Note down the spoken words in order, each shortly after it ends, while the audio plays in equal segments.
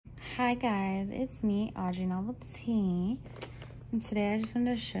Hi guys, it's me, Audreynovelty, and today I just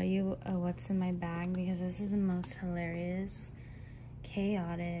wanted to show you what's in my bag because this is the most hilarious,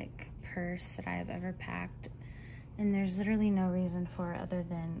 chaotic purse that I have ever packed, and there's literally no reason for it other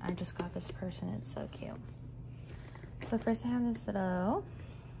than I just got this purse and it's so cute. So first I have this little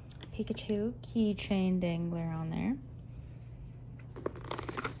Pikachu keychain dangler on there.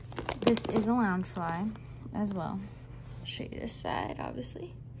 This is a loungefly as well. I'll show you this side,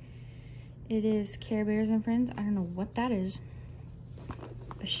 obviously. It is Care Bears and Friends. I don't know what that is,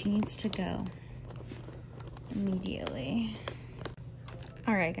 but she needs to go immediately.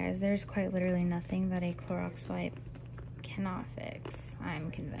 All right, guys, there's quite literally nothing that a Clorox wipe cannot fix, I'm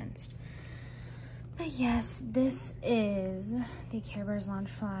convinced. But yes, this is the Care Bears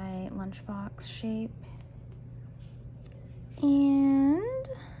Loungefly lunchbox shape. And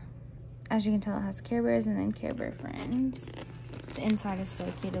as you can tell, it has Care Bears and then Care Bear Friends. The inside is so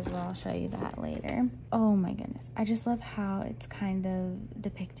cute as well. I'll show you that later. Oh my goodness. I just love how it's kind of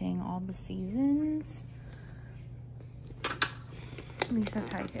depicting all the seasons. At least that's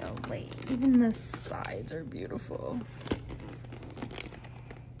how I feel. Like, even the sides are beautiful.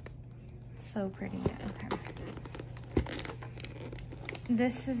 So pretty. Okay.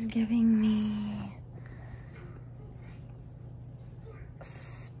 This is giving me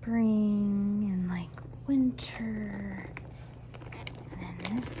spring and like winter.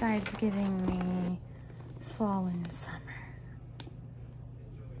 And this side's giving me fall and summer.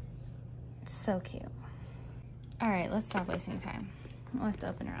 It's so cute. All right, let's stop wasting time. Let's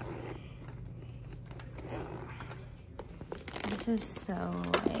open her up. This is so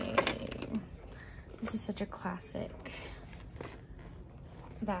like, this is such a classic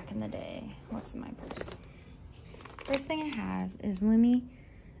back in the day. What's in my purse? First thing I have is Lumi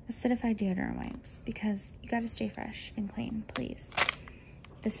acidified deodorant wipes because you gotta stay fresh and clean, please.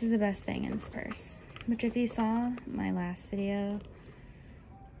 This is the best thing in this purse. Which if you saw my last video,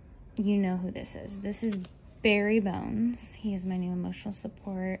 you know who this is. This is Barry Bones. He is my new emotional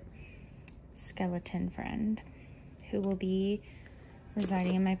support skeleton friend who will be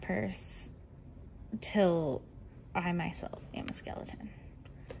residing in my purse till I myself am a skeleton.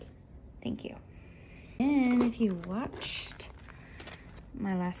 Thank you. And if you watched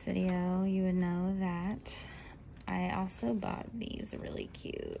my last video, you would know that I also bought these really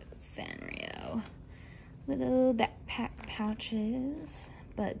cute Sanrio little backpack pouches,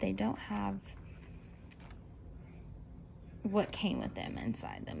 but they don't have what came with them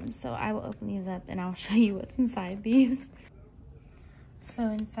inside them. So I will open these up and I'll show you what's inside these. So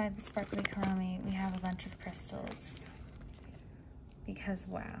inside the sparkly Karami, we have a bunch of crystals because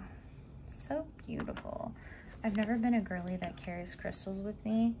wow, so beautiful. I've never been a girly that carries crystals with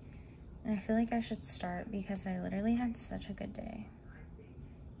me, and I feel like I should start because I literally had such a good day.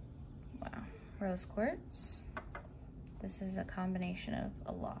 Wow. Rose quartz. This is a combination of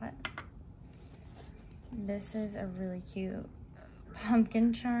a lot. This is a really cute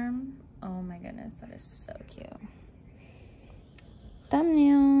pumpkin charm. Oh my goodness, that is so cute.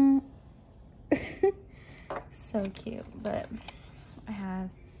 Thumbnail. So cute. But I have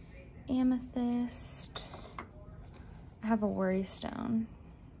amethyst. I have a worry stone.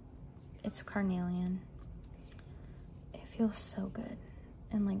 It's carnelian. It feels so good.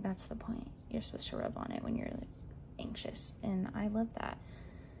 And like, that's the point. You're supposed to rub on it when you're like anxious. And I love that.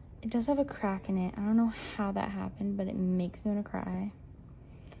 It does have a crack in it. I don't know how that happened, but it makes me want to cry.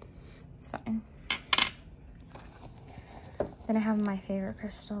 It's fine. Then I have my favorite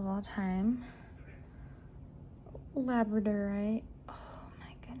crystal of all time. Labradorite. Oh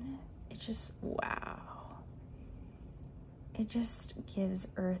my goodness. It just, wow. It just gives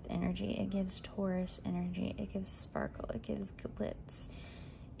earth energy. It gives Taurus energy. It gives sparkle. It gives glitz.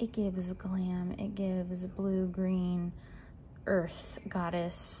 It gives glam. It gives blue, green, earth,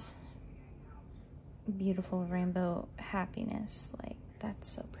 goddess, beautiful rainbow happiness. Like, that's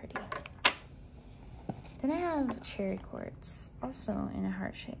so pretty. Then I have cherry quartz, also in a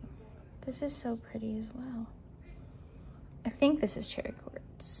heart shape. This is so pretty as well. I think this is cherry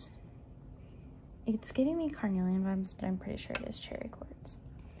quartz. It's giving me carnelian vibes, but I'm pretty sure it is cherry quartz.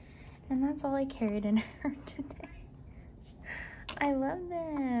 And that's all I carried in her today. I love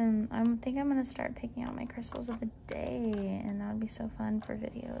them. I think I'm gonna start picking out my crystals of the day, and that would be so fun for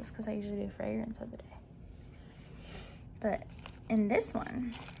videos because I usually do fragrance of the day. But in this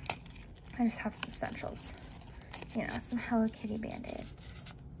one, I just have some essentials. You know, some Hello Kitty band-aids.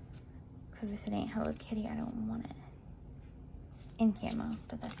 Because if it ain't Hello Kitty, I don't want it. In camo,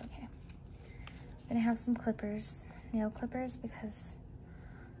 but that's okay. Then I have some clippers, nail clippers, because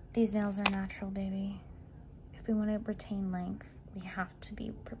these nails are natural, baby. If we want to retain length, we have to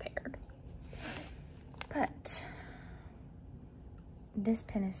be prepared. But this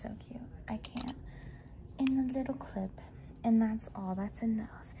pin is so cute. I can't. In the little clip, and that's all that's in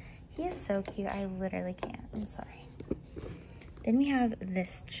those. He is so cute. I literally can't. I'm sorry. Then we have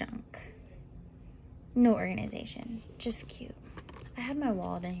this junk. No organization. Just cute. I had my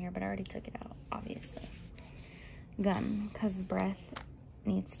wallet in here, but I already took it out, obviously. Gum, because breath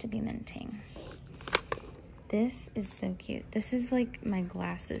needs to be minting. This is so cute. This is like my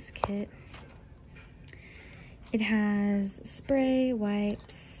glasses kit. It has spray,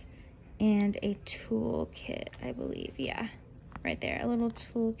 wipes, and a tool kit, I believe. Yeah, right there. A little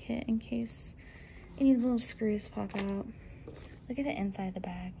tool kit in case any little screws pop out. Look at the inside of the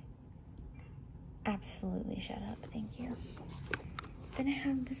bag. Absolutely shut up. Thank you. Then I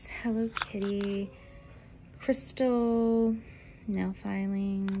have this Hello Kitty crystal nail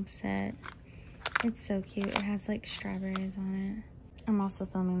filing set. It's so cute. It has like strawberries on it. I'm also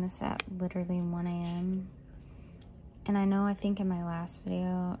filming this at literally 1 a.m. And I know, I think in my last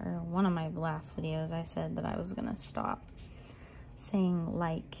video, or one of my last videos, I said that I was gonna stop saying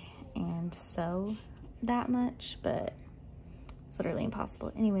like and so that much, but it's literally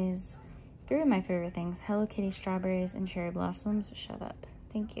impossible. Anyways, 3 of my favorite things: Hello Kitty strawberries and cherry blossoms. Shut up.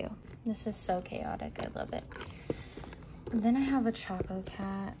 Thank you. This is so chaotic. I love it. Then I have a Choco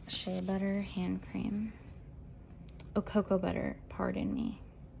Cat shea butter hand cream. Oh, cocoa butter, pardon me.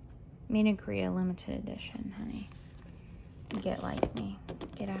 Made in Korea, limited edition, honey. Get like me.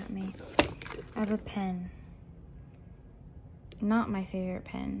 Get at me. I have a pen. Not my favorite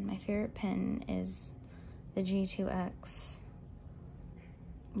pen. My favorite pen is the G2X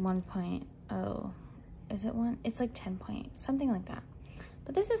 1.0. Is it one? It's like 10 point, something like that.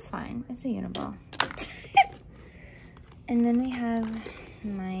 But this is fine. It's a uniball. And then we have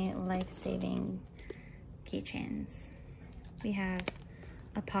my life-saving keychains. We have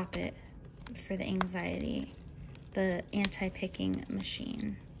a Pop-It for the anxiety, the anti-picking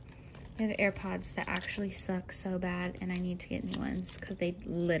machine. We have AirPods that actually suck so bad, and I need to get new ones because they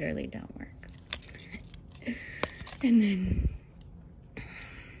literally don't work. And then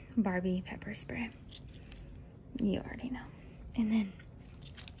Barbie pepper spray. You already know. And then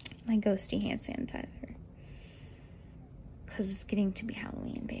my ghosty hand sanitizer. Because it's getting to be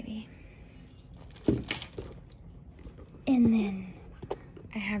Halloween, baby. And then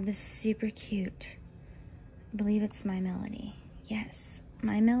I have this super cute, I believe it's My Melody. Yes,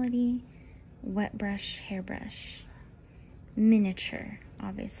 My Melody wet brush hairbrush. Miniature,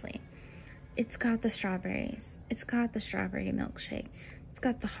 obviously. It's got the strawberries. It's got the strawberry milkshake. It's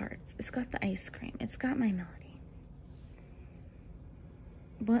got the hearts. It's got the ice cream. It's got My Melody.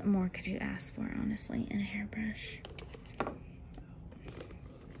 What more could you ask for, honestly, in a hairbrush?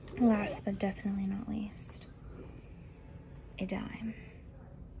 Last but definitely not least, a dime.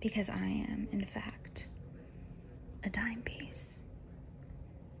 Because I am, in fact, a dime piece.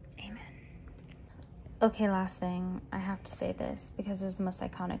 Amen. Okay, last thing. I have to say this because it was the most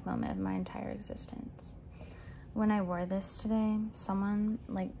iconic moment of my entire existence. When I wore this today, someone,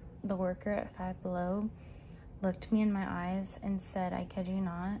 like the worker at Five Below, looked me in my eyes and said, I kid you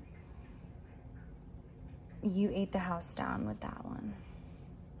not, you ate the house down with that one.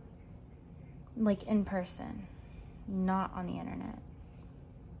 Like in person, not on the internet.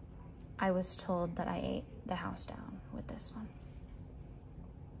 I was told that I ate the house down with this one.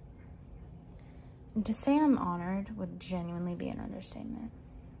 And to say I'm honored would genuinely be an understatement.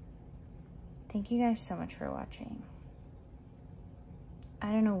 Thank you guys so much for watching.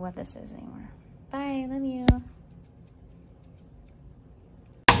 I don't know what this is anymore. Bye, love you.